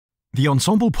The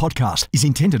Ensombl podcast is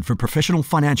intended for professional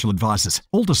financial advisors.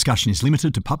 All discussion is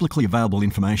limited to publicly available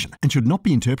information and should not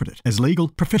be interpreted as legal,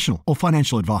 professional or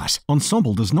financial advice.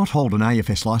 Ensombl does not hold an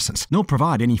AFS licence nor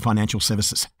provide any financial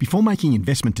services. Before making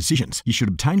investment decisions, you should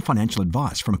obtain financial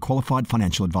advice from a qualified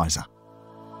financial advisor.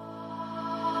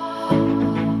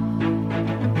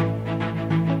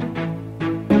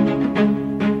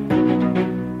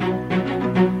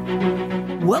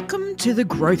 Welcome to the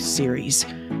Growth Series,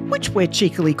 which we're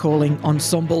cheekily calling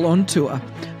Ensombl on Tour,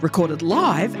 recorded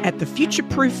live at the Future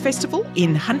Proof Festival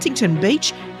in Huntington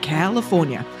Beach,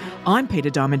 California. I'm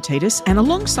Peita and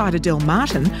alongside Adele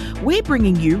Martin, we're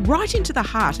bringing you right into the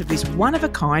heart of this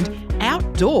one-of-a-kind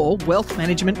outdoor wealth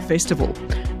management festival.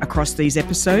 Across these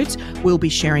episodes, we'll be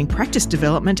sharing practice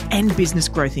development and business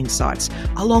growth insights,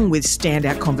 along with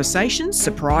standout conversations,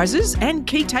 surprises, and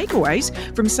key takeaways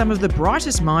from some of the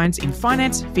brightest minds in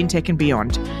finance, fintech, and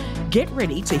beyond. Get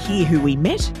ready to hear who we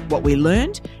met, what we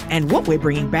learned, and what we're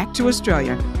bringing back to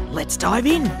Australia. Let's dive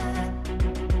in.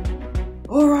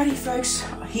 Alrighty, folks.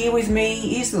 Here with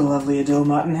me is the lovely Adele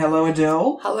Martin. Hello,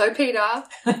 Adele. Hello,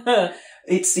 Peita.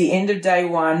 It's the end of day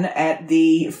one at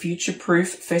the Future Proof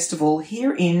Festival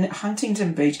here in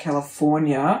Huntington Beach,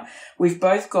 California. We've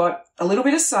both got a little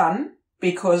bit of sun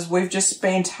because we've just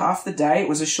spent half the day, it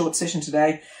was a short session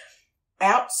today,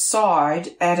 outside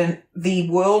at the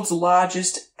world's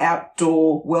largest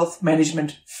outdoor wealth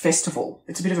management festival.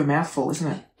 It's a bit of a mouthful,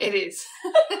 isn't it? It is.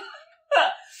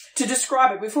 To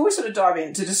describe it, before we sort of dive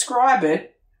in, to describe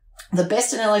it, the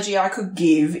best analogy I could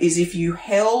give is if you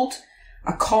held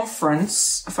a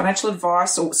conference, a financial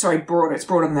advice, it's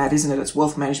broader than that, isn't it? It's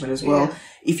wealth management as well. Yeah.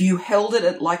 If you held it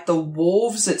at like the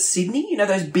wharves at Sydney, you know,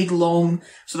 those big, long,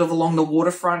 sort of along the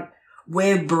waterfront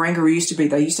where Barangaroo used to be,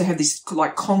 they used to have this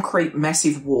like concrete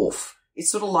massive wharf.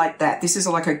 It's sort of like that. This is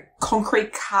like a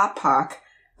concrete car park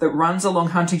that runs along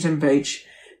Huntington Beach.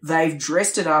 They've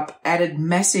dressed it up, added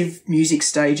massive music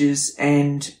stages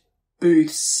and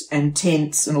booths and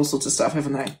tents and all sorts of stuff,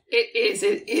 haven't they?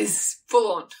 It is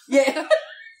full on. Yeah.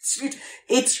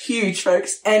 It's huge,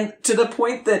 folks. And to the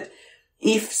point that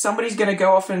if somebody's going to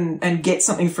go off and get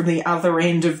something from the other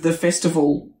end of the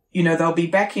festival, you know, they'll be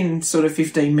back in sort of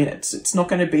 15 minutes. It's not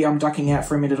going to be I'm ducking out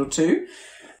for a minute or two.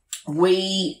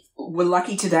 We were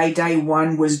lucky today. Day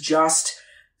one was just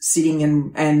sitting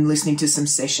and listening to some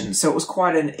sessions. So it was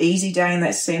quite an easy day in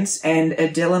that sense. And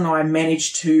Adele and I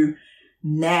managed to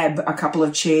nab a couple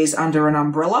of chairs under an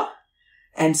umbrella.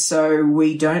 And so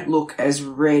we don't look as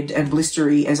red and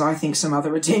blistery as I think some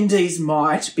other attendees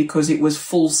might because it was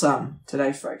full sun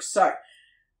today, folks. So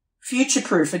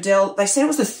future-proof, Adele, they said it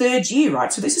was the third year,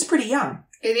 right? So this is pretty young.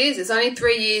 It is. It's only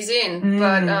 3 years in,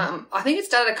 but I think it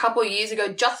started a couple of years ago,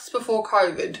 just before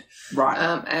COVID. Right.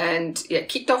 And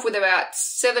kicked off with about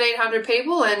 1,700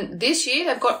 people, and this year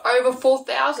they've got over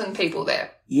 4,000 people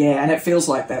there. Yeah, and it feels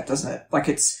like that, doesn't it? Like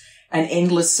it's an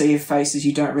endless sea of faces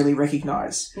you don't really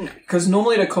recognise. No. Because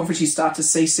normally at a conference you start to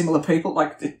see similar people.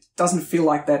 Like it doesn't feel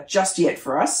like that just yet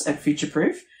for us at Future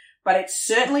Proof, but it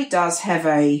certainly does have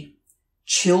a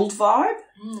chilled vibe.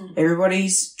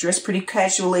 Everybody's dressed pretty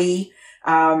casually.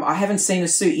 I haven't seen a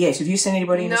suit yet. Have you seen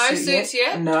anybody in a suit yet? No suits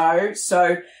yet. No.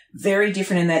 So very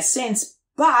different in that sense.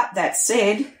 But that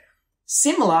said,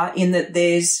 similar in that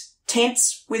there's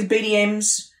tents with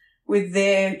BDMs, with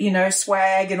their, you know,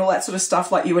 swag and all that sort of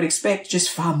stuff like you would expect.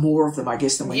 Just far more of them, I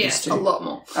guess, than we used to. A lot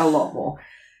more. A lot more.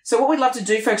 So what we'd love to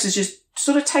do, folks, is just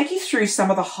sort of take you through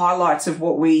some of the highlights of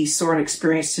what we saw and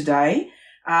experienced today.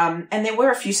 And there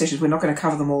were a few sessions. We're not going to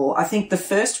cover them all. I think the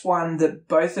first one that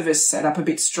both of us sat up a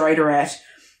bit straighter at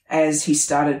as he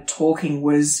started talking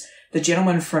was the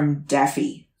gentleman from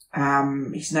Daffy.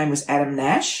 His name was Adam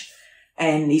Nash,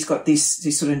 and he's got this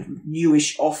sort of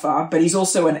newish offer, but he's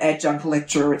also an adjunct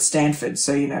lecturer at Stanford.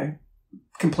 So, you know,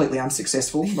 completely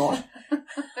unsuccessful, not.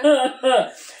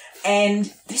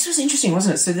 And this was interesting,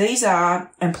 wasn't it? So these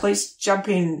are, and please jump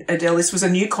in, Adele, this was a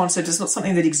new concept. It's not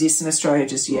something that exists in Australia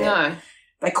just yet. No.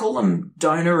 They call them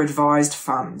donor-advised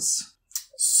funds.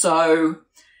 So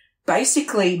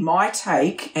basically my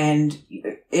take, and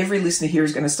every listener here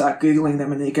is going to start Googling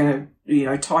them and they're going to, you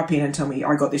know, type in and tell me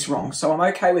I got this wrong. So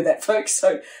I'm okay with that, folks.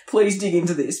 So please dig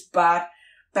into this. But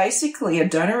basically a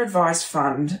donor-advised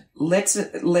fund lets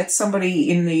somebody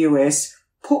in the US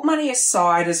put money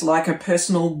aside as like a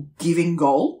personal giving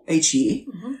goal each year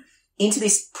into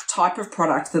this type of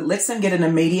product that lets them get an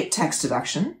immediate tax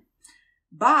deduction.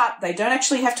 But they don't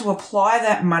actually have to apply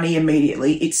that money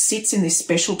immediately. It sits in this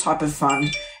special type of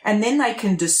fund, and then they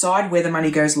can decide where the money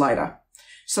goes later.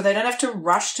 So they don't have to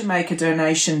rush to make a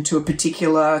donation to a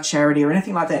particular charity or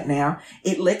anything like that now.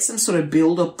 It lets them sort of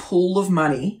build a pool of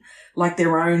money, like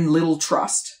their own little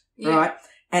trust. right?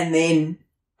 And then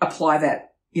apply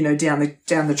that,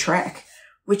 down the track,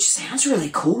 which sounds really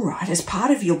cool, right? As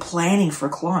part of your planning for a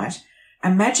client,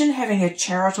 imagine having a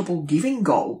charitable giving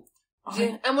goal.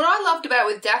 Yeah. And what I loved about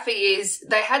it with Daffy is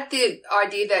they had the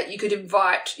idea that you could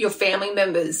invite your family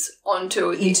members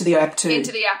into the app too.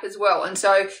 Into the app as well. And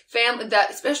so family that,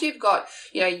 especially if you've got,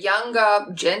 younger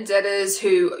Gen Zers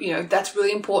who, that's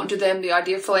really important to them, the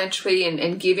idea of philanthropy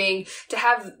and giving, to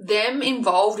have them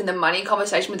involved in the money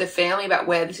conversation with the family about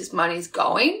where this money is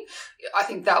going. I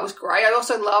think that was great. I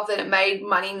also love that it made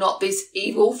money not this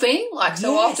evil thing. Like,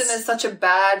 so often there's such a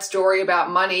bad story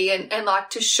about money and like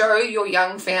to show your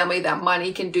young family that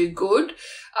money can do good.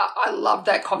 I love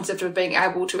that concept of being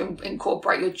able to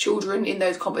incorporate your children in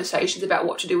those conversations about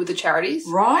what to do with the charities.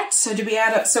 Right. So to be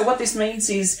able to, so what this means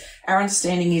is our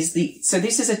understanding is so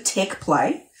this is a tech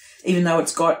play, even though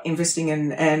it's got investing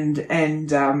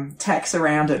and tax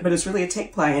around it, but it's really a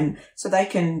tech play. And so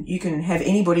you can have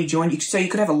anybody join you. So you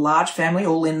could have a large family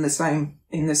all in the same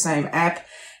app,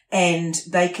 and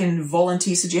they can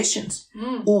volunteer suggestions.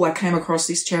 Oh, I came across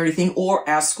this charity thing, or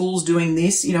our school's doing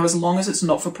this, as long as it's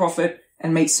not for profit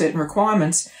and meets certain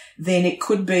requirements, then it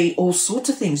could be all sorts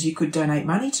of things you could donate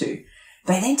money to.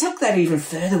 They then took that even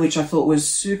further, which I thought was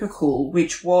super cool,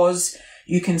 which was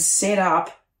you can set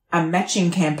up a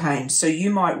matching campaign. So you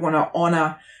might want to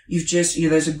honour,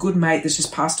 there's a good mate that's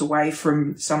just passed away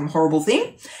from some horrible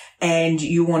thing and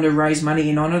you want to raise money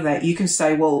in honour of that. You can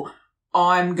say, well,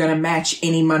 I'm going to match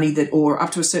any money or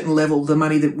up to a certain level, the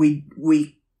money that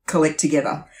we collect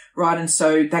together, right? And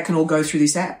so that can all go through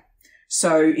this app.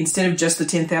 So instead of just the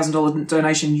 $10,000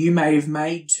 donation you may have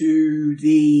made to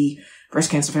the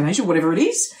Breast Cancer Foundation, whatever it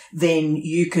is, then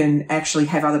you can actually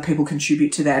have other people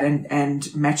contribute to that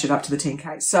and match it up to the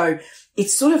 10K. So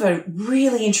it's sort of a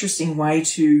really interesting way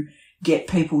to get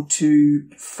people to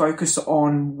focus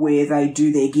on where they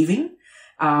do their giving.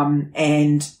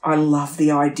 And I love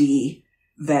the idea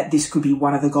that this could be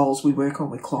one of the goals we work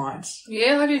on with clients.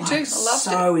 Yeah, I do too. I loved it.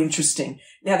 So interesting.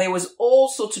 Now, there was all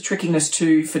sorts of trickiness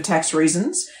too for tax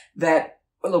reasons that,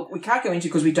 look, we can't go into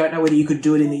because we don't know whether you could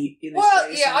do it in the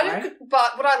Well, yeah,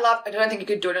 but what I love, I don't think you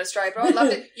could do it in Australia, but I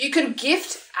loved it. You could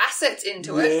gift assets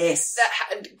into it. Yes. That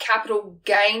had capital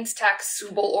gains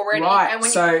taxable already. Right. And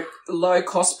so low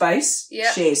cost base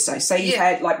shares. So say you've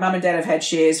had, like mum and dad have had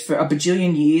shares for a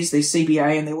bajillion years, their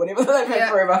CBA and their whatever they've had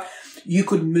forever. You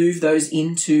could move those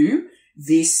into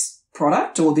this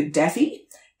product or the Daffy,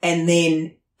 and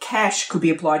then cash could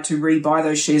be applied to rebuy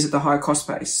those shares at the high cost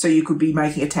base. So you could be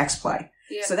making a tax play.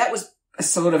 Yeah. So that was a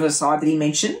sort of aside that he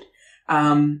mentioned.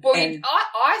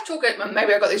 I took it,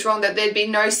 maybe I got this wrong, that there'd be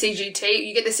no CGT.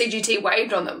 You get the CGT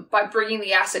waived on them. By bringing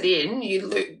the asset in,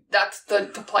 that's the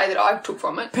play that I took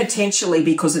from it. Potentially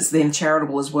because it's then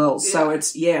charitable as well.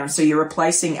 Yeah. So so you're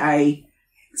replacing a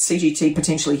CGT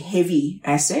potentially heavy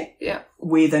asset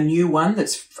with a new one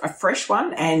that's a fresh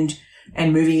one and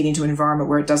moving it into an environment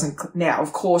where it doesn't. Now,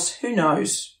 of course, who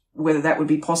knows whether that would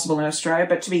be possible in Australia,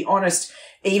 but to be honest,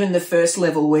 even the first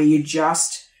level where you're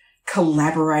just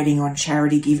collaborating on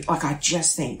charity give, like I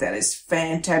just think that is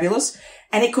fantabulous.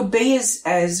 And it could be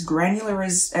as granular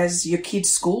as your kid's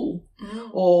school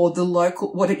or the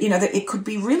local, that it could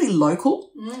be really local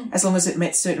as long as it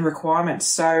met certain requirements.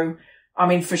 So, I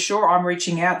mean, for sure, I'm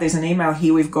reaching out. There's an email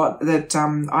here we've got that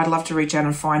I'd love to reach out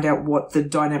and find out what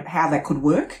how that could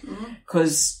work,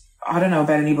 because I don't know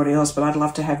about anybody else, but I'd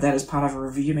love to have that as part of a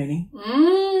review meeting.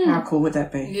 How cool would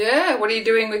that be? Yeah. What are you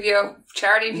doing with your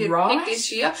charity if you pick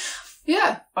this year?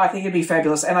 Yeah. I think it'd be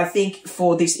fabulous. And I think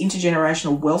for this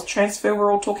intergenerational wealth transfer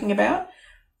we're all talking about,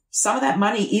 some of that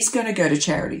money is going to go to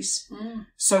charities.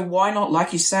 So why not,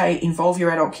 like you say, involve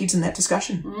your adult kids in that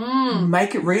discussion?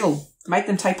 Make it real. Make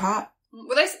them take part.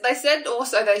 Well, they said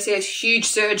also they see a huge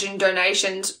surge in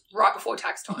donations right before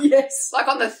tax time. Yes. Like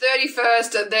on the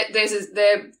 31st,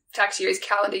 their tax year is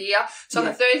calendar year. So on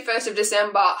the 31st of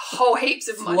December, whole heaps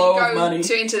of money goes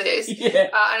into this. Yeah.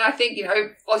 And I think,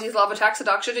 Aussies love a tax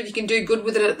deduction if you can do good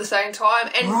with it at the same time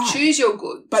and choose your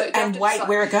good. And wait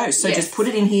where it goes. So just put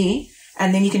it in here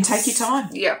and then you can take your time.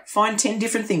 Yeah. Find 10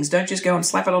 different things. Don't just go and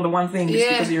slap it onto one thing just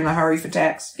because you're in a hurry for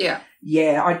tax. Yeah.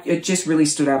 Yeah, it just really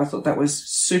stood out. I thought that was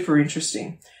super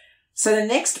interesting. So the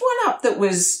next one up that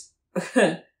was,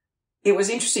 it was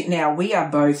interesting. Now, we are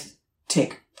both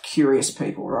tech curious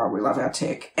people, right? We love our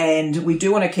tech. And we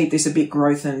do want to keep this a bit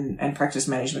growth and practice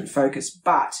management focused.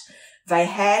 But they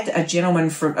had a gentleman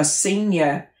from a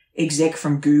senior exec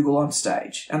from Google on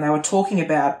stage, and they were talking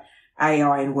about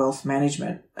AI and wealth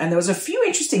management. And there was a few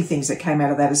interesting things that came out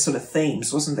of that as sort of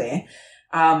themes, wasn't there?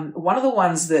 One of the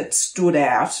ones that stood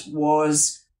out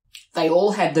was they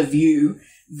all had the view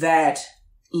that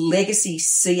legacy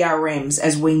CRMs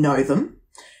as we know them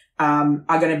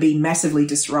are going to be massively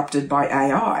disrupted by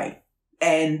AI.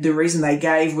 And the reason they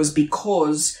gave was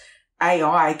because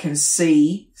AI can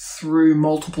see through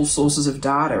multiple sources of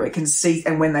data. It can see,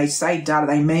 and when they say data,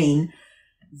 they mean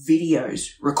videos,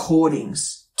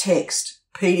 recordings, text,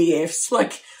 PDFs,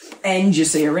 and your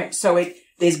CRM. So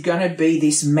there's going to be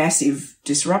this massive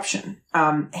disruption.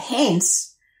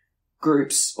 Hence,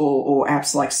 groups or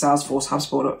apps like Salesforce,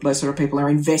 HubSpot, those sort of people are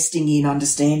investing in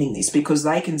understanding this because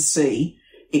they can see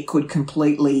it could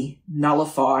completely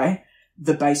nullify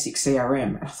the basic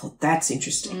CRM. And I thought that's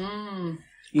interesting.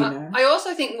 You know? I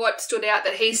also think what stood out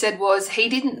that he said was he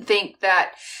didn't think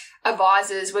that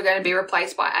advisors were going to be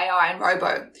replaced by AI and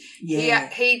robo. Yeah.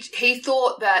 He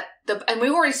thought that and we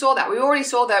already saw that. We already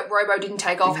saw that robo didn't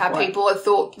take off how people had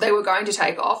thought they were going to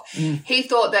take off. He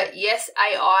thought that yes,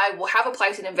 AI will have a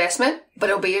place in investment, but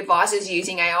it'll be advisors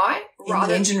using AI in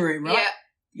the engine room, right?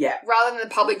 Yeah. Rather than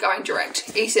the public going direct.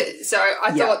 He said. So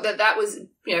I thought that was,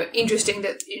 interesting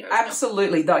that,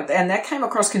 Absolutely. And that came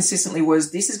across consistently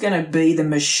was this is going to be the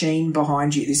machine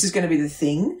behind you. This is going to be the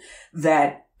thing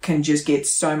that can just get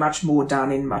so much more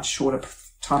done in much shorter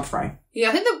time frame. Yeah,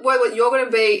 I think the word what you're going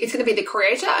to be, it's going to be the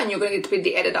creator and you're going to get to be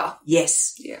the editor.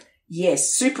 Yes. Yeah.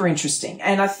 Yes, super interesting.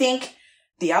 And I think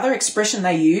the other expression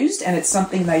they used, and it's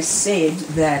something they said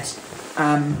that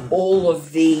all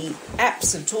of the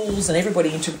apps and tools and everybody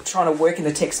trying to work in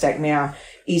the tech stack now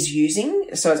is using.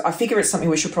 So I figure it's something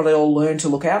we should probably all learn to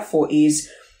look out for is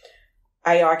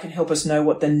AI can help us know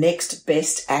what the next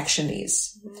best action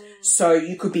is. So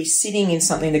you could be sitting in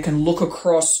something that can look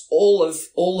across all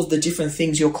of the different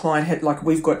things your client had, like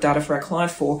we've got data for our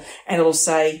client for, and it'll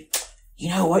say, you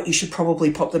know what, you should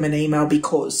probably pop them an email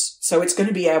because. So it's going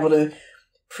to be able to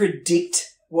predict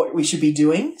what we should be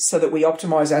doing so that we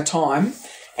optimize our time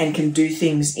and can do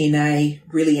things in a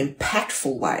really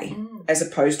impactful way as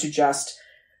opposed to just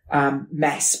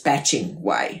mass batching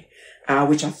way,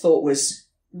 which I thought was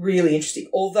really interesting.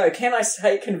 Although, can I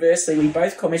say conversely, we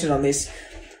both commented on this.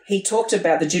 He talked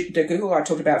about, the Google guy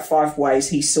talked about 5 ways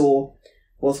he saw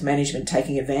wealth management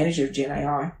taking advantage of Gen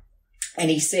AI. And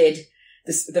he said,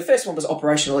 the first one was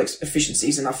operational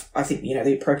efficiencies, and I think,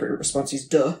 the appropriate response is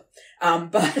duh.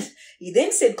 But he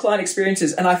then said client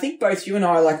experiences, and I think both you and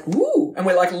I are like, woo, and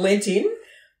we're like lent in.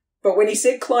 But when he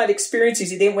said client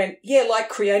experiences, he then went, yeah, like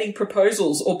creating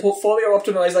proposals or portfolio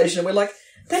optimization. And we're like,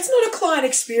 that's not a client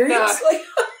experience.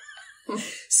 No.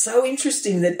 So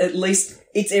interesting that at least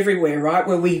it's everywhere, right?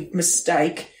 Where we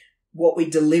mistake what we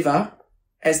deliver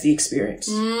as the experience.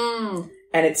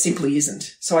 And it simply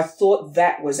isn't. So I thought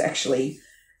that was actually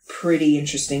pretty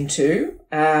interesting too.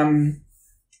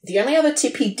 The only other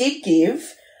tip he did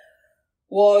give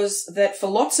was that for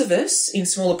lots of us in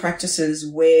smaller practices,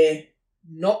 we're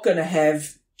not going to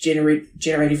have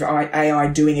generative AI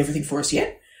doing everything for us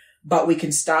yet, but we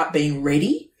can start being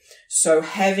ready. So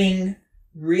having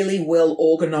really well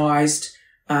organized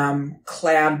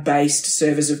cloud-based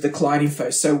servers of the client info.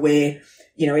 So where,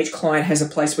 each client has a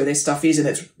place where their stuff is, and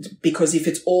it's because if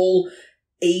it's all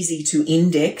easy to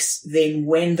index, then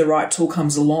when the right tool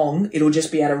comes along, it'll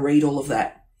just be able to read all of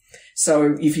that.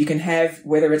 So if you can have,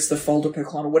 whether it's the folder per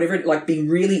client or whatever, be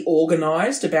really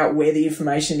organized about where the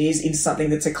information is in something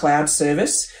that's a cloud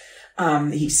service,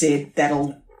 he said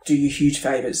that'll do you huge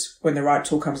favors. When the right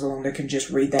tool comes along, that can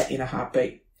just read that in a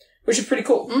heartbeat, which is pretty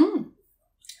cool.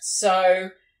 So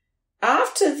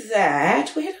after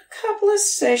that, we had a couple of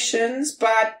sessions,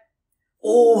 but,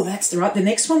 that's right. The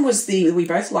next one was we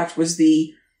both liked was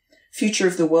the future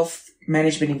of the wealth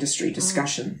management industry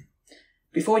discussion.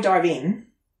 Before we dive in,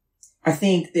 I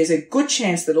think there's a good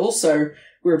chance that also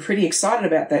we were pretty excited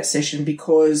about that session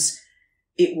because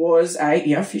it was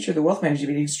a, future of the wealth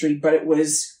management industry, but it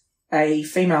was a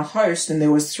female host and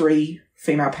there was 3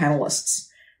 female panelists,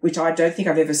 which I don't think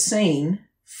I've ever seen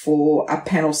for a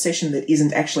panel session that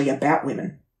isn't actually about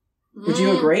women. Would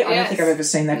you agree? Yes. I don't think I've ever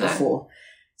seen that before.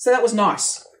 So that was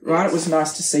nice, right? Yes. It was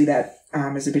nice to see that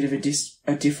as a bit of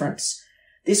a difference.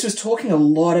 This was talking a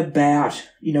lot about,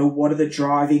 what are the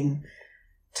driving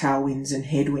tailwinds and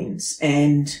headwinds.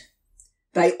 And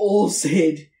they all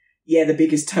said, the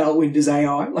biggest tailwind is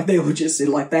AI. They all just said,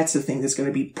 that's the thing that's going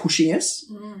to be pushing us.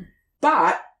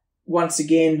 But once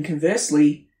again,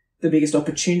 conversely, the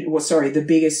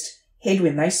biggest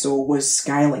headwind they saw was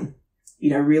scaling,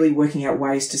 really working out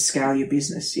ways to scale your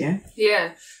business. Yeah.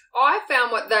 Yeah. I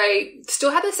found what they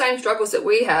still had the same struggles that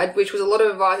we had, which was a lot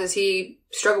of advisors here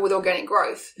struggle with organic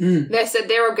growth. They said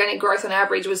their organic growth on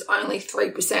average was only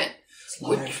 3%.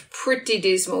 which pretty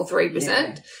dismal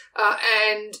 3%.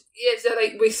 And so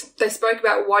they spoke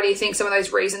about why do you think some of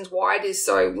those reasons why it is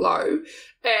so low.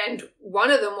 And one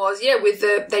of them was,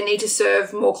 they need to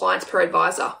serve more clients per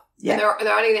advisor. Yeah. And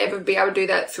they're only going to ever be able to do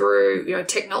that through,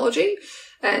 technology.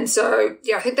 And so,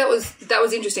 I think that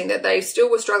was interesting that they still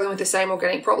were struggling with the same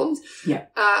organic problems. Yeah.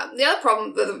 The other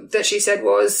problem that she said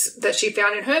was that she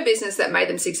found in her business that made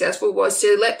them successful was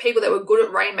to let people that were good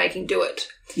at rainmaking do it.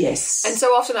 Yes. And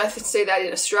so often I see that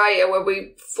in Australia where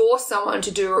we force someone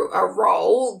to do a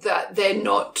role that they're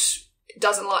not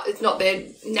it's not their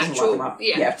natural,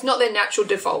 it's not their natural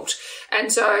default.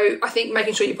 And so I think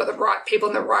making sure you've got the right people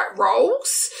in the right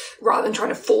roles rather than trying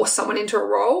to force someone into a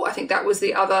role, I think that was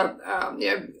the other,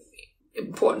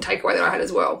 important takeaway that I had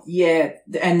as well. Yeah.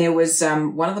 And there was,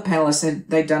 one of the panelists said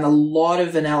they'd done a lot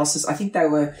of analysis. I think they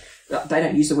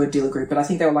don't use the word dealer group, but I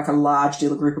think they were like a large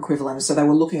dealer group equivalent. So they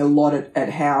were looking a lot at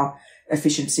how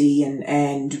efficiency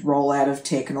and rollout of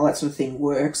tech and all that sort of thing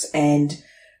works. And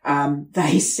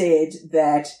they said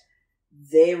that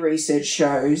their research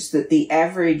shows that the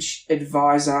average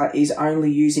advisor is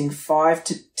only using 5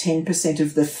 to 10%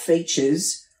 of the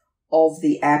features of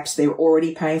the apps they're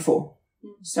already paying for.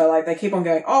 So they keep on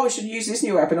going, we should use this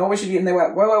new app and we should use, and they're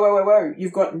like, whoa.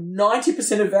 You've got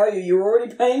 90% of value you're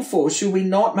already paying for. Should we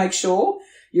not make sure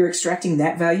you're extracting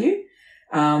that value?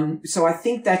 So I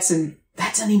think that's an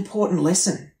important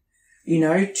lesson.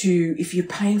 If you're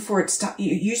paying for it,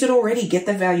 use it already, get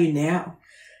the value now.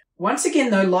 Once again,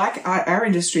 though, like our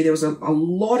industry, there was a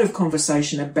lot of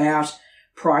conversation about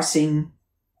pricing.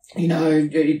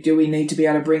 Do we need to be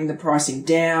able to bring the pricing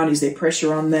down? Is there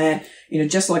pressure on that?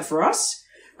 Just like for us.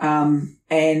 And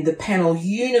the panel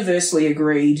universally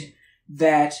agreed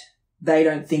that they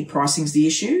don't think pricing's the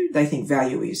issue. They think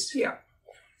value is. Yeah.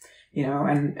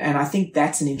 And I think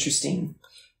that's an interesting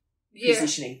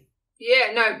positioning.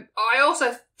 Yeah, no, I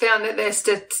also found that their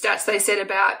stats they said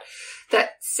about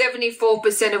that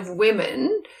 74% of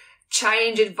women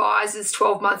change advisors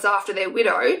 12 months after they're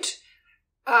widowed,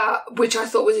 which I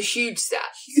thought was a huge stat.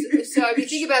 So if you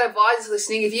think about advisors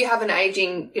listening, if you have an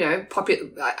aging,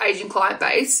 aging client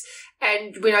base,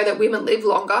 and we know that women live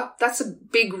longer, that's a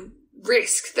big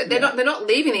risk that they're not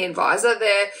leaving the advisor,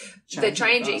 they're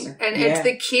changing. And it's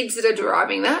the kids that are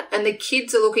driving that, and the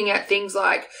kids are looking at things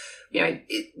like, your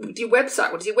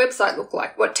website, what does your website look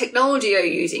like? What technology are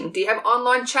you using? Do you have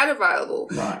online chat available?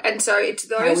 Right. And so it's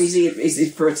those. How easy is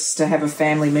it for us to have a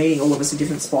family meeting, all of us in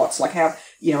different spots? Like how,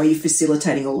 are you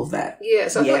facilitating all of that? Yeah.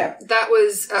 So I thought that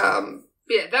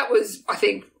was, I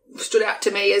think, stood out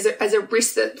to me as a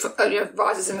risk that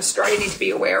advisors in Australia need to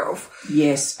be aware of.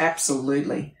 Yes,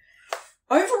 absolutely.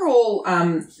 Overall,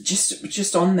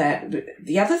 just on that,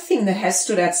 the other thing that has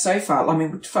stood out so far,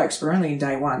 folks, we're only in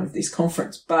day one of this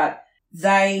conference, but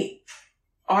I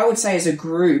would say as a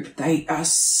group, they are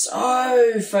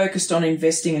so focused on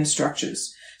investing in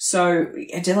structures. So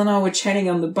Adele and I were chatting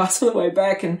on the bus on the way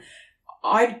back, and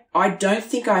I don't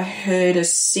think I heard a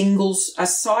single,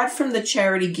 aside from the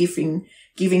charity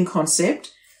giving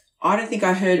concept, I don't think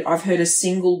I've heard a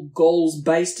single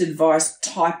goals-based advice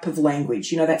type of language,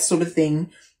 that sort of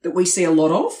thing that we see a lot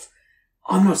of.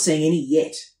 I'm not seeing any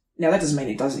yet. Now, that doesn't mean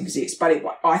it doesn't exist, but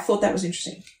I thought that was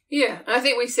interesting. Yeah, and I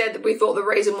think we said that we thought the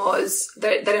reason was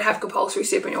that they don't have compulsory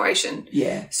superannuation.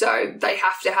 Yeah. So they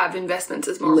have to have investments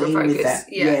as more of a focus. With that.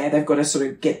 Yeah, they've got to sort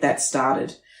of get that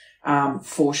started,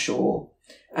 for sure.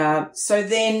 So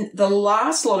then the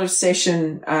last lot of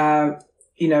session,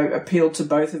 appealed to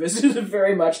both of us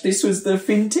very much. This was the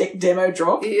fintech demo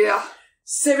drop. Yeah.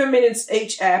 7 minutes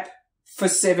each app for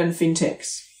 7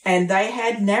 fintechs. And they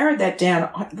had narrowed that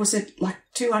down. Was it like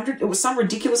 200? It was some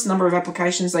ridiculous number of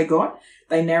applications they got.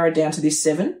 They narrowed down to this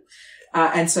 7.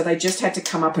 And so they just had to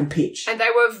come up and pitch. And they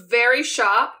were very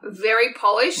sharp, very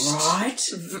polished. Right.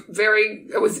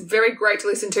 It was very great to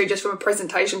listen to just from a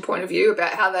presentation point of view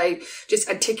about how they just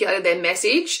articulated their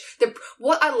message.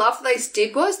 What I loved they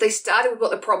did was they started with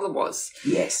what the problem was.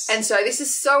 Yes. And so this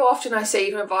is so often I see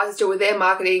even advisors do with their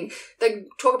marketing, they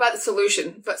talk about the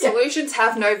solution, but solutions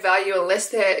have no value unless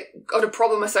they've got a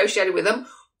problem associated with them.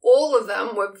 All of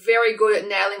them were very good at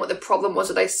nailing what the problem was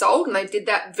that they solved, and they did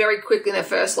that very quickly in their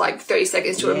first 30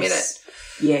 seconds to a minute.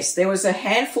 Yes, there was a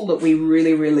handful that we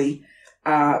really, really,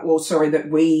 that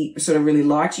we sort of really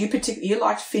liked. You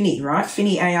liked Finny, right?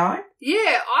 Finny AI? Yeah,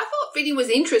 I thought Finny was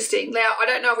interesting. Now, I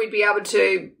don't know if we'd be able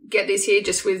to get this here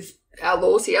just with our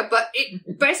laws here, but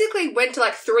it basically went to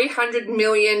like 300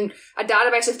 million, a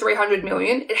database of 300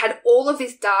 million. It had all of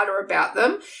this data about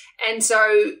them. And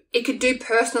so it could do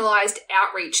personalized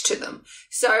outreach to them.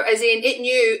 So as in it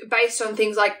knew based on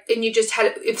things like, it knew just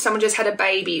had, if someone just had a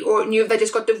baby, or it knew if they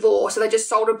just got divorced or they just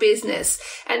sold a business.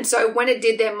 And so when it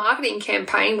did their marketing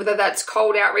campaign, whether that's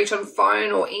cold outreach on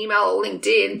phone or email or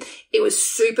LinkedIn, it was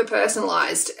super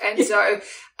personalized. And so,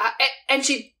 and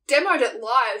she demoed it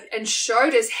live and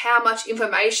showed us how much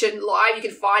information live you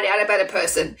could find out about a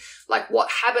person, like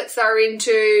what habits they're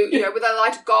into, you know, whether they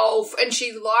liked golf, and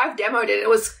she live demoed it. It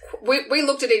was, we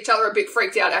looked at each other a bit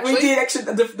freaked out, actually. We did, actually.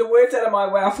 The words out of my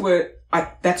mouth were,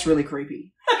 that's really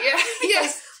creepy. Yeah,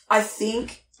 yes. I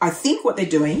think what they're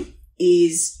doing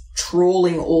is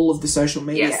trawling all of the social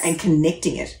media and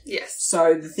connecting it. Yes.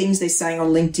 So the things they're saying on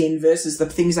LinkedIn versus the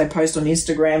things they post on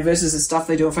Instagram versus the stuff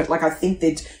they do on Facebook, like I think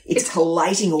that it's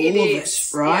collating all of it,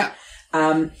 right?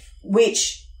 Yeah.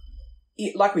 Which,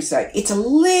 like we say, it's a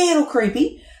little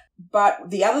creepy. But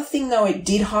the other thing, though, it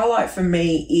did highlight for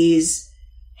me is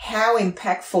how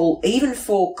impactful, even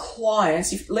for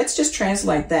clients, let's just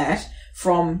translate that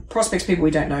from prospects, people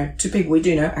we don't know, to people we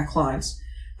do know, our clients.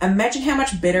 Imagine how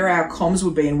much better our comms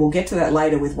would be, and we'll get to that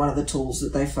later with one of the tools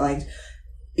that they flagged,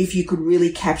 if you could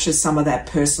really capture some of that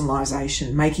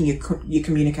personalisation, making your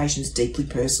communications deeply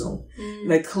personal. You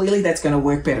know, clearly that's going to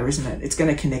work better, isn't it? It's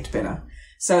going to connect better.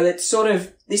 So that sort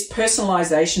of, this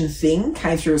personalisation thing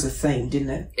came through as a theme, didn't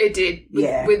it? It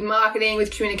did. With marketing, with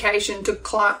communication to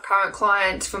current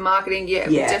clients for marketing,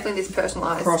 definitely this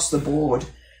personalised. Across the board.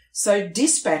 So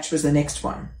dispatch was the next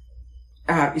one.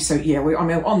 On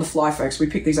the fly, folks, we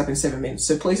picked these up in 7 minutes,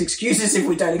 so please excuse us if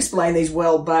we don't explain these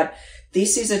well, but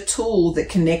this is a tool that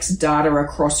connects data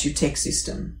across your tech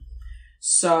system.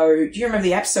 So do you remember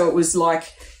the app? So it was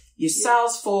like your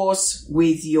Salesforce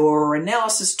with your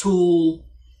analysis tool,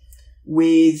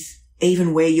 with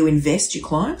even where you invest your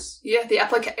clients. Yeah,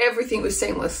 everything was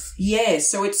seamless. Yeah,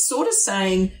 so it's sort of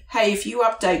saying, hey, if you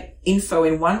update info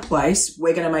in one place,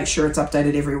 we're going to make sure it's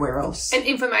updated everywhere else. And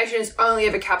information is only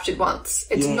ever captured once.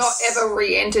 It's not ever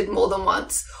re-entered more than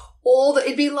once.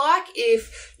 It'd be like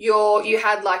if you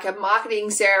had like a marketing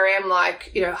CRM, like,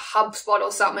 you know, HubSpot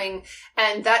or something,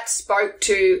 and that spoke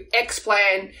to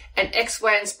Xplan, and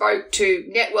Xplan spoke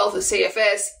to NetWealth or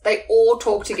CFS. They all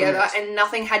talked together and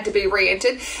nothing had to be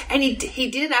re-entered. And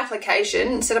he did an application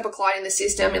and set up a client in the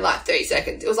system in like 30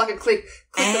 seconds. It was like a click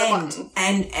of a button.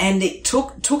 And it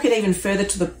took it even further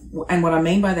and what I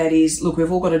mean by that is, look,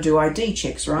 we've all got to do ID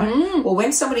checks, right? Well,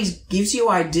 when somebody gives you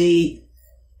ID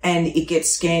and it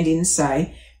gets scanned in,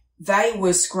 say, they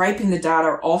were scraping the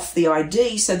data off the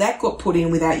ID, so that got put in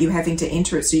without you having to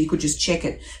enter it, so you could just check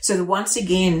it. So once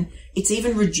again, it's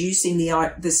even reducing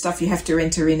the stuff you have to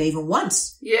enter in even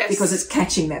once. Yes. Because it's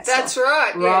catching that stuff. That's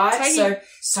right. Right? Yeah,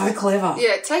 so clever.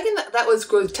 Yeah, that was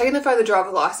good. Taking the photo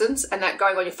driver license and that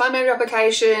going on your fund manager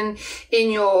application, in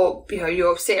your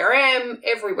CRM,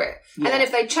 everywhere. Yeah. And then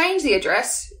if they change the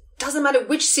address, doesn't matter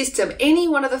which system, any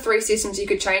one of the three systems you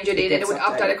could change it in and it would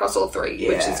update across all three,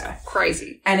 which is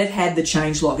crazy. And it had the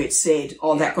change log. It said,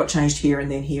 that got changed here and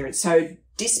then here. So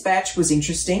dispatch was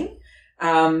interesting.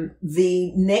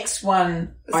 The next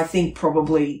one, I think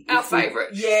probably our favourite.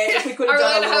 If we could have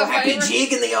done a little happy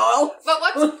jig in the aisle.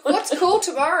 But what's cool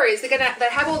tomorrow is they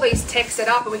have all these tech set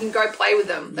up and we can go play with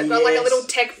them. They've got like a little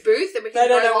tech booth that we can. They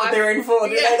don't know what they're in for,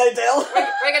 do they, Del?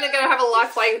 We're going to go have a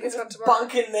live play with this one tomorrow.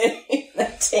 Bunk in there in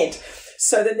that tent.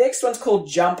 So the next one's called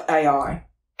Jump AI.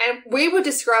 And we would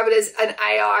describe it as an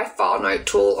AI file note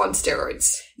tool on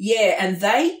steroids. Yeah, and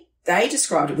they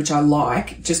described it, which I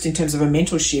like, just in terms of a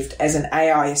mental shift, as an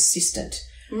AI assistant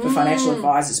for financial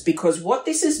advisors, because what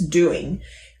this is doing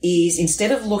is,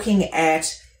 instead of looking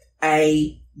at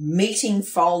a meeting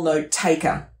file note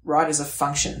taker, right, as a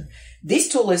function, this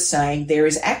tool is saying there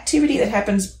is activity that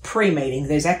happens pre-meeting,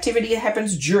 there's activity that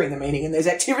happens during the meeting, and there's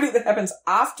activity that happens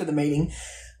after the meeting.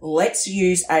 Let's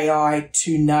use AI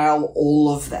to nail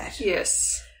all of that.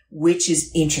 Yes. Which is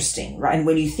interesting, right? And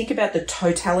when you think about the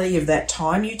totality of that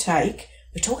time you take,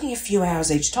 we're talking a few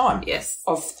hours each time. Yes.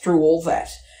 Through all that.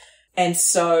 And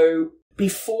so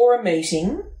before a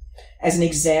meeting, as an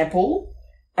example,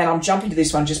 and I'm jumping to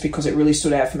this one just because it really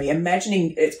stood out for me,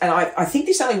 imagining it, and I think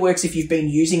this only works if you've been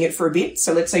using it for a bit.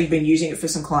 So let's say you've been using it for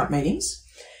some client meetings.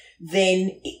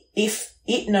 Then if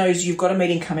it knows you've got a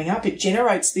meeting coming up, it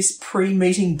generates this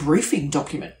pre-meeting briefing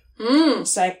document.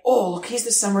 Saying, look, here's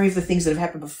the summary of the things that have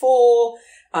happened before.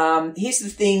 Here's the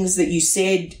things that you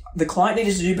said the client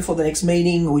needed to do before the next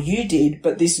meeting, or you did.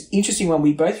 But this interesting one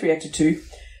we both reacted to,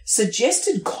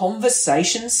 suggested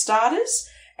conversation starters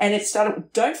And it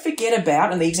started, don't forget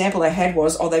about, and the example they had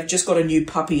was, they've just got a new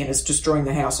puppy and it's destroying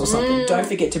the house or something. Don't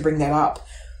forget to bring that up.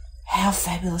 How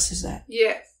fabulous is that?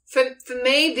 Yeah. For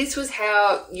me, this was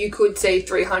how you could see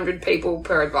 300 people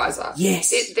per advisor. Yes.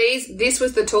 This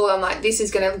was the tool. I'm like, this is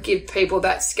going to give people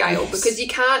that scale because you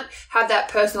can't have that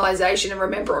personalisation and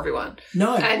remember everyone.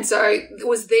 No. And so it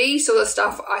was the sort of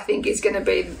stuff I think is going to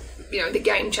be, the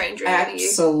game changer.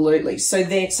 Absolutely. So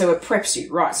it preps you.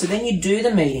 Right. So then you do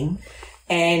the meeting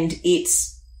and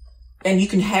you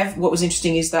can have, what was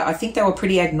interesting is that I think they were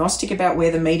pretty agnostic about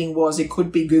where the meeting was. It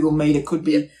could be Google Meet. It could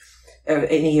be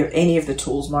any of the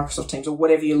tools, Microsoft Teams or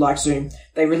whatever you like, Zoom.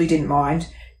 They really didn't mind.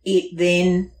 It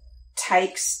then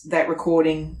takes that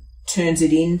recording, turns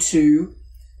it into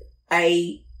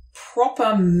a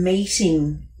proper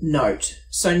meeting note.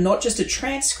 So not just a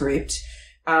transcript.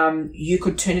 You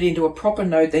could turn it into a proper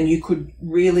note, then you could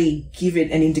really give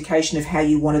it an indication of how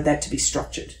you wanted that to be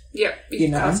structured. Yeah, you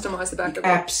can customise the back of it.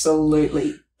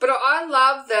 Absolutely. But I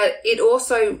love that it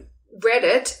also read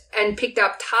it and picked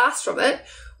up tasks from it,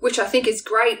 which I think is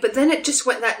great, but then it just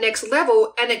went that next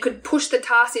level and it could push the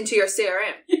tasks into your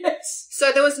CRM. Yes.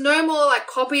 So there was no more like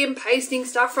copy and pasting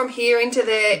stuff from here into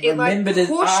there. Remember to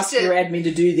ask your admin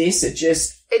to do this. It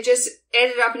just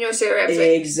ended up in your CRM.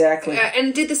 Exactly. And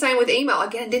it did the same with email.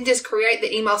 Again, it didn't just create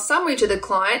the email summary to the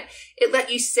client. It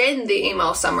let you send the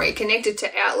email summary connected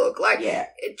to Outlook.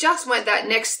 It just went that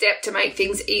next step to make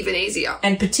things even easier.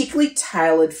 And particularly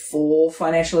tailored for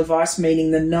financial advice,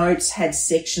 meaning the notes had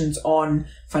sections on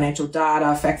financial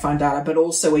data, fact find data, but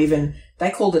also even,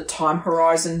 they called it time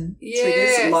horizon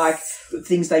triggers, like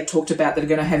things they talked about that are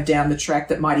going to have down the track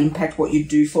that might impact what you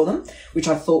do for them, which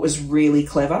I thought was really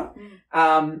clever.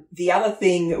 The other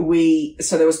thing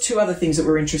so there was two other things that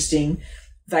were interesting.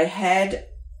 They had,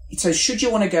 so should you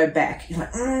want to go back, you're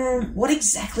like, what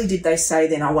exactly did they say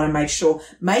then? I want to make sure.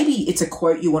 Maybe it's a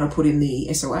quote you want to put in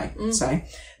the SOA. So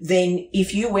then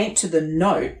if you went to the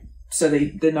note, so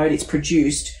the note it's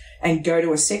produced, and go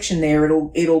to a section there,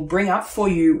 it'll bring up for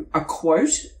you a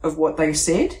quote of what they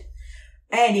said.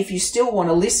 And if you still want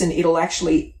to listen, it'll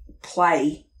actually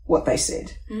play what they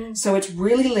said. So it's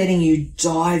really letting you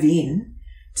dive in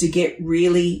to get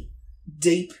really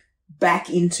deep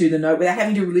back into the note without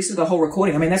having to listen to the whole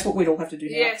recording. I mean, that's what we'd all have to do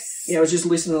now. Yes. Just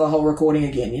listen to the whole recording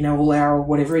again, all hour or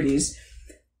whatever it is.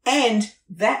 And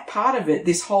that part of it,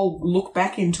 this whole look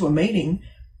back into a meeting,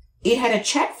 it had a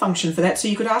chat function for that, so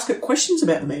you could ask it questions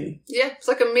about the meeting. Yeah, it's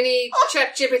like a mini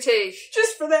chat GPT.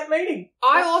 Just for that meeting.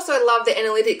 I also love the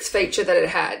analytics feature that it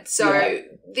had. So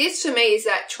this for me is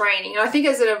that training. And I think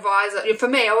as an advisor, for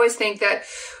me, I always think that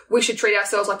we should treat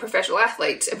ourselves like professional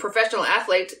athletes. And professional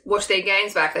athletes watch their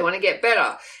games back. They want to get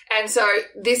better. And so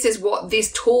this is what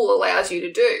this tool allows you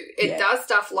to do. It does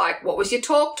stuff like what was your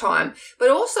talk time, but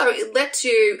also it lets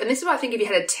you, and this is what I think if you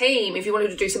had a team, if you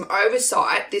wanted to do some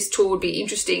oversight, this tool would be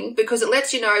interesting because it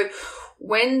lets you know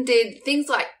when did things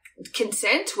like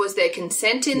consent, was there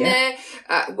consent in there?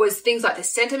 Was things like the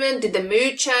sentiment, did the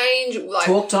mood change?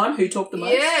 Talk time, who talked the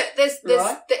most? Yeah, there's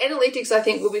the analytics I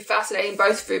think will be fascinating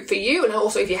both for you and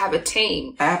also if you have a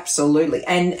team. Absolutely.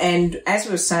 And as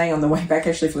we were saying on the way back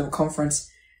actually from the conference,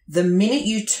 the minute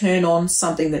you turn on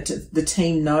something that the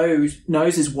team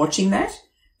knows is watching that,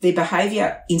 their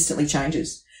behaviour instantly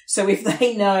changes. So if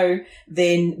they know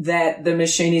then that the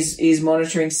machine is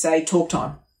monitoring, say, talk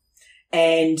time,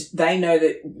 and they know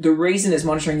that the reason it's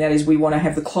monitoring that is we want to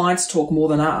have the clients talk more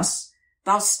than us,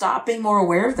 they'll start being more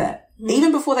aware of that,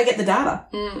 even before they get the data,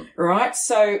 right?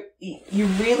 So you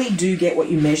really do get what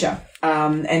you measure.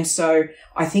 And so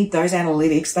I think those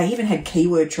analytics, they even had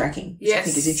keyword tracking, which I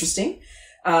think is interesting.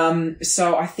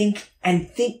 So I think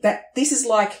that this is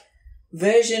like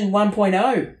version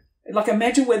 1.0. Like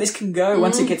imagine where this can go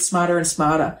once it gets smarter and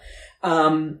smarter.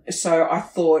 So I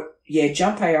thought,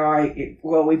 Jump AI,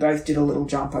 we both did a little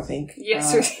jump, I think.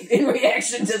 Yes. In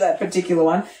reaction to that particular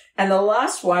one. And the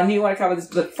last one, you want to cover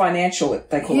the financial,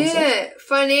 they call it. Yeah,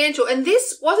 financial. And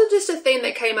this wasn't just a theme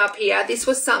that came up here. This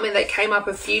was something that came up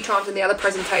a few times in the other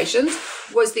presentations,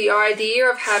 was the idea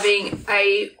of having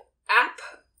a app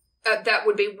that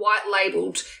would be white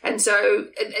labeled. And so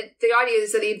the idea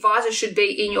is that the advisor should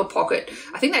be in your pocket.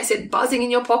 I think they said buzzing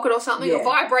in your pocket or something, or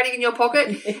vibrating in your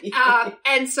pocket.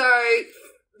 And so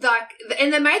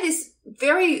and they made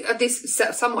this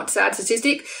somewhat sad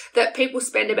statistic that people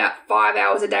spend about 5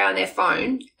 hours a day on their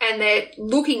phone and they're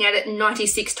looking at it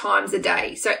 96 times a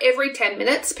day. So every 10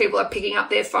 minutes, people are picking up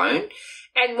their phone.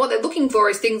 And what they're looking for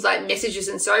is things like messages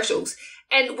and socials.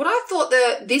 And what I thought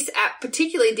this app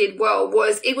particularly did well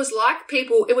was it was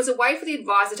a way for the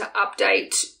advisor to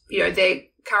update, their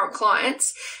current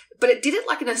clients, but it did it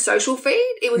like in a social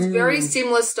feed. It was very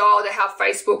similar style to how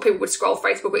people would scroll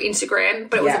Facebook or Instagram,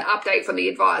 but it was an update from the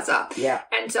advisor. Yeah.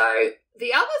 And so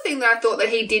the other thing that I thought that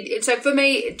he did, so for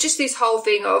me, just this whole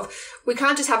thing of we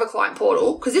can't just have a client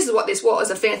portal, because this is what this was,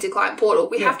 a fancy client portal.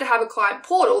 We have to have a client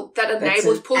portal that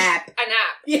enables an app.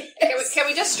 Yes. Can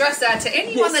we just stress that to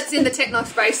anyone that's in the techno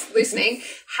space listening,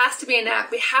 has to be an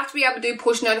app. We have to be able to do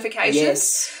push notifications.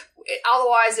 Yes.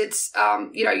 Otherwise, it's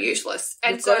useless.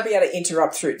 And You've got to be able to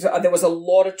interrupt through. There was a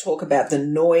lot of talk about the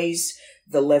noise,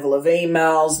 the level of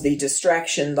emails, the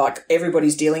distraction. Like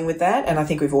everybody's dealing with that, and I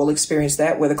think we've all experienced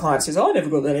that. Where the client says, "I never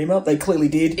got that email," they clearly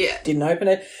did. Didn't open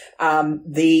it.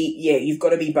 You've got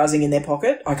to be buzzing in their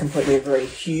pocket. I completely agree.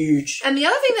 Huge. And the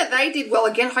other thing that they did well,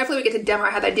 again, hopefully we get to demo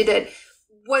how they did it.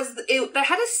 They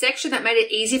had a section that made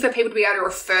it easy for people to be able to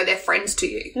refer their friends to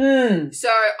you. So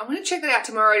I'm going to check that out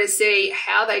tomorrow to see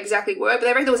how they exactly work. But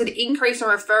they reckon there was an increase in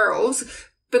referrals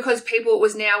because it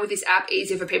was now with this app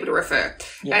easier for people to refer.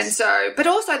 Yes. And so, but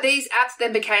also these apps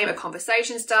then became a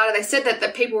conversation starter. They said that the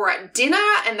people were at dinner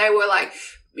and they were like,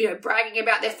 bragging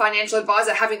about their financial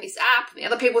advisor having this app, and the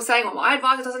other people saying, well, my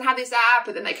advisor doesn't have this app,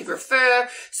 and then they could refer.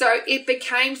 So it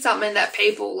became something that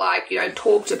people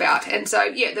talked about. And so,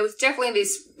 there was definitely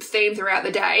this theme throughout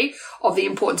the day of the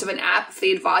importance of an app for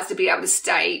the advisor to be able to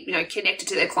stay, connected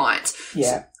to their clients.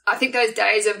 Yeah. I think those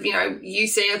days of, you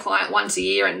seeing a client once a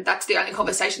year and that's the only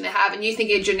conversation they have, and you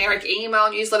think a generic email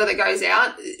newsletter that goes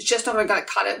out, it's just not going to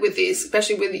cut it with this,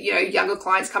 especially with, younger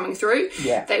clients coming through.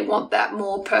 Yeah. They want that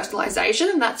more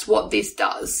personalisation, and that's what this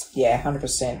does. Yeah,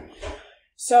 100%.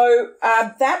 So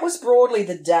that was broadly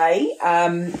the day.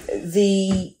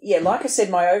 Like I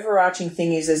said, my overarching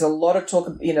thing is there's a lot of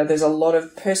talk, there's a lot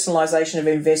of personalisation of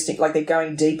investing, like they're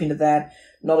going deep into that.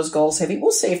 Not as goals heavy.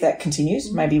 We'll see if that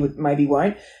continues. Maybe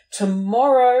won't.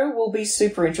 Tomorrow will be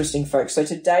super interesting, folks. So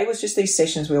today was just these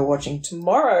sessions we were watching.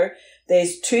 Tomorrow,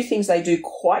 there's two things they do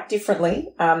quite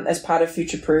differently as part of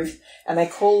Future Proof, and they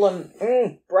call them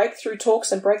breakthrough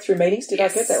talks and breakthrough meetings. Did I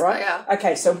get that right? Yeah.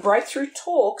 Okay, so breakthrough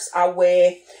talks are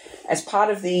where, as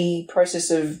part of the process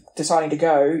of deciding to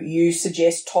go, you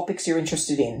suggest topics you're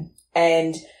interested in,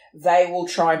 and they will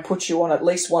try and put you on at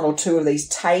least one or two of these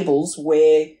tables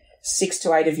where 6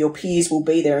 to 8 of your peers will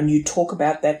be there and you talk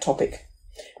about that topic,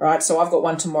 right? So I've got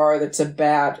one tomorrow that's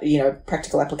about,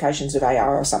 practical applications of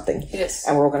AR or something. Yes.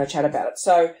 And we're all going to chat about it.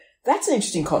 So that's an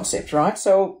interesting concept, right?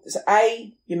 So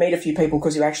A, you meet a few people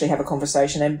because you actually have a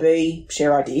conversation, and B,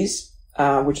 share ideas,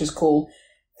 which is cool.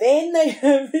 Then they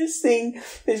have this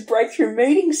breakthrough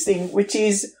meetings thing, which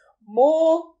is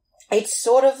it's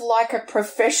sort of like a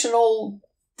professional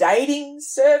dating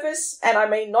service. And I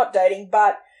mean, not dating,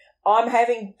 but I'm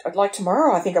having, like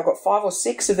tomorrow, I think I've got 5 or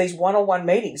 6 of these one-on-one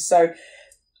meetings. So,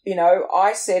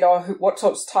 I said, what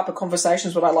type of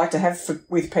conversations would I like to have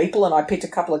with people? And I picked a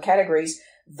couple of categories.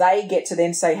 They get to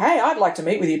then say, hey, I'd like to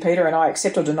meet with you, Peter, and I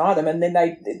accept or deny them. And then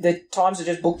the times are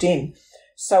just booked in.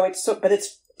 So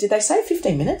did they say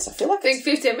 15 minutes? I feel like I think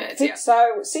 15 minutes, yeah.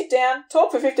 So sit down,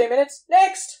 talk for 15 minutes,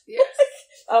 next. Yes.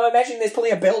 I'm imagining there's probably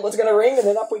a bell that's going to ring and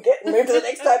then up we get and move to the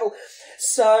next table.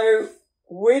 So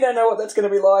we don't know what that's going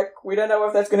to be like. We don't know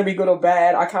if that's going to be good or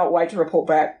bad. I can't wait to report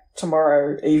back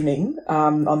tomorrow evening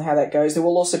on how that goes. There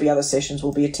will also be other sessions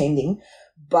we'll be attending,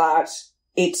 but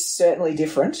it's certainly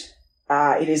different.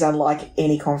 It is unlike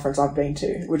any conference I've been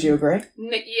to. Would you agree?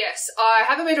 Yes. I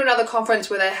haven't been to another conference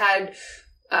where they had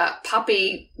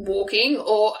puppy walking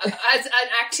or as an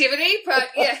activity, but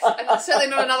yes, certainly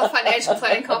not another financial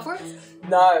planning conference.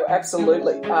 No,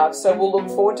 absolutely. So we'll look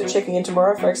forward to checking in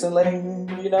tomorrow, folks, and letting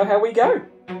you know how we go.